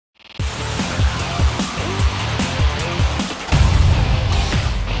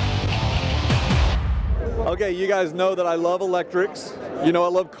Okay, you guys know that I love electrics. You know I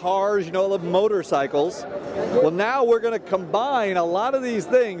love cars. You know I love motorcycles. Well, now we're going to combine a lot of these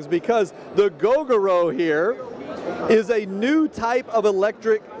things because the Gogoro here is a new type of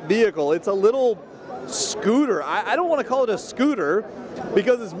electric vehicle. It's a little scooter. I don't want to call it a scooter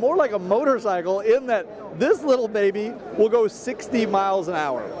because it's more like a motorcycle in that this little baby will go 60 miles an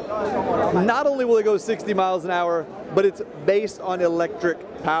hour. Not only will it go 60 miles an hour, but it's based on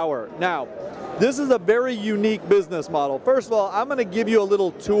electric power. Now, this is a very unique business model. First of all, I'm going to give you a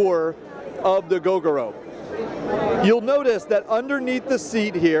little tour of the Gogoro. You'll notice that underneath the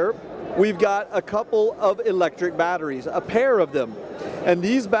seat here, we've got a couple of electric batteries, a pair of them. And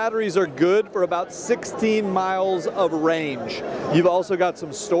these batteries are good for about 16 miles of range. You've also got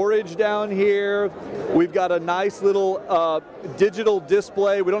some storage down here. We've got a nice little digital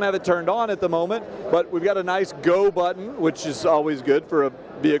display. We don't have it turned on at the moment, but we've got a nice go button, which is always good for a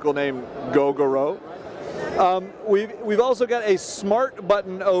vehicle named Gogoro. We've also got a smart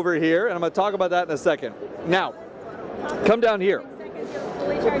button over here, and I'm going to talk about that in a second. Now, come down here.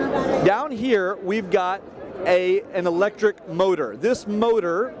 Down here, we've got an electric motor. This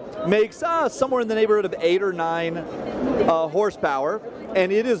motor makes somewhere in the neighborhood of 8 or 9 horsepower,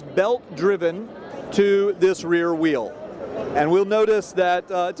 and it is belt driven to this rear wheel. And we'll notice that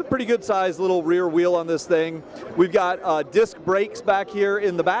it's a pretty good sized little rear wheel on this thing. We've got disc brakes back here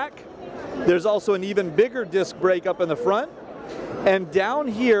in the back. There's also an even bigger disc brake up in the front. And down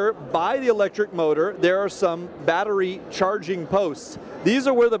here by the electric motor, there are some battery charging posts. These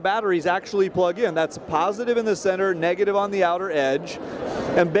are where the batteries actually plug in. That's positive in the center, negative on the outer edge.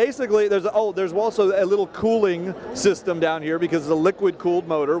 And basically, there's also a little cooling system down here because it's a liquid cooled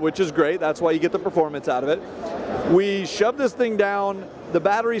motor, which is great. That's why you get the performance out of it. We shove this thing down, the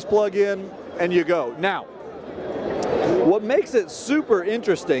batteries plug in, and you go. Now, what makes it super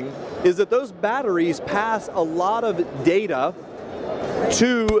interesting is that those batteries pass a lot of data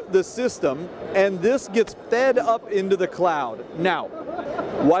to the system, and this gets fed up into the cloud. Now,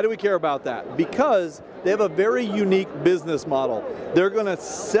 why do we care about that? Because they have a very unique business model. They're going to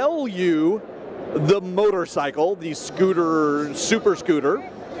sell you the motorcycle, the scooter, super scooter,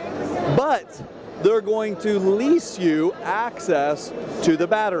 but they're going to lease you access to the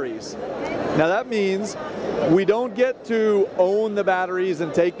batteries. Now that means we don't get to own the batteries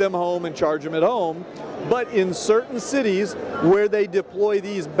and take them home and charge them at home, but in certain cities where they deploy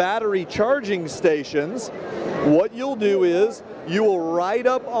these battery charging stations, what you'll do is you will ride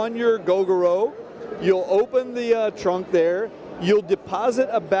up on your Gogoro, you'll open the trunk there, you'll deposit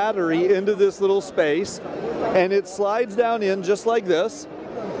a battery into this little space, and it slides down in just like this.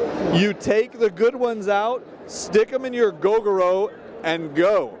 You take the good ones out, stick them in your Gogoro, and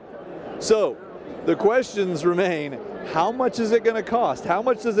go. So the questions remain, how much is it going to cost? How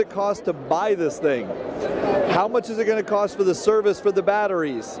much does it cost to buy this thing? How much is it going to cost for the service for the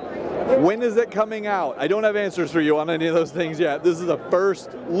batteries? When is it coming out? I don't have answers for you on any of those things yet. This is a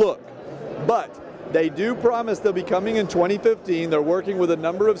first look. But they do promise they'll be coming in 2015. They're working with a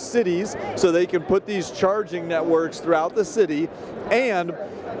number of cities so they can put these charging networks throughout the city. And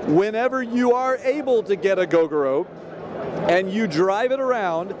whenever you are able to get a Gogoro and you drive it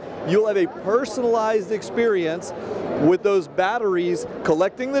around, you'll have a personalized experience with those batteries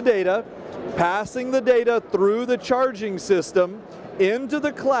collecting the data, passing the data through the charging system into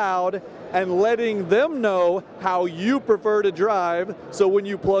the cloud, and letting them know how you prefer to drive, so when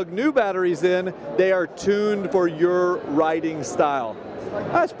you plug new batteries in, they are tuned for your riding style.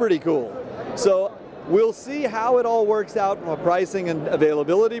 That's pretty cool. So we'll see how it all works out from a pricing and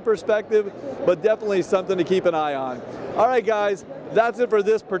availability perspective, but definitely something to keep an eye on. All right, guys, that's it for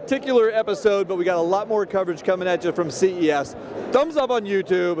this particular episode, but we got a lot more coverage coming at you from CES. Thumbs up on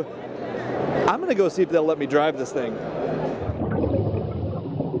YouTube. I'm going to go see if they'll let me drive this thing.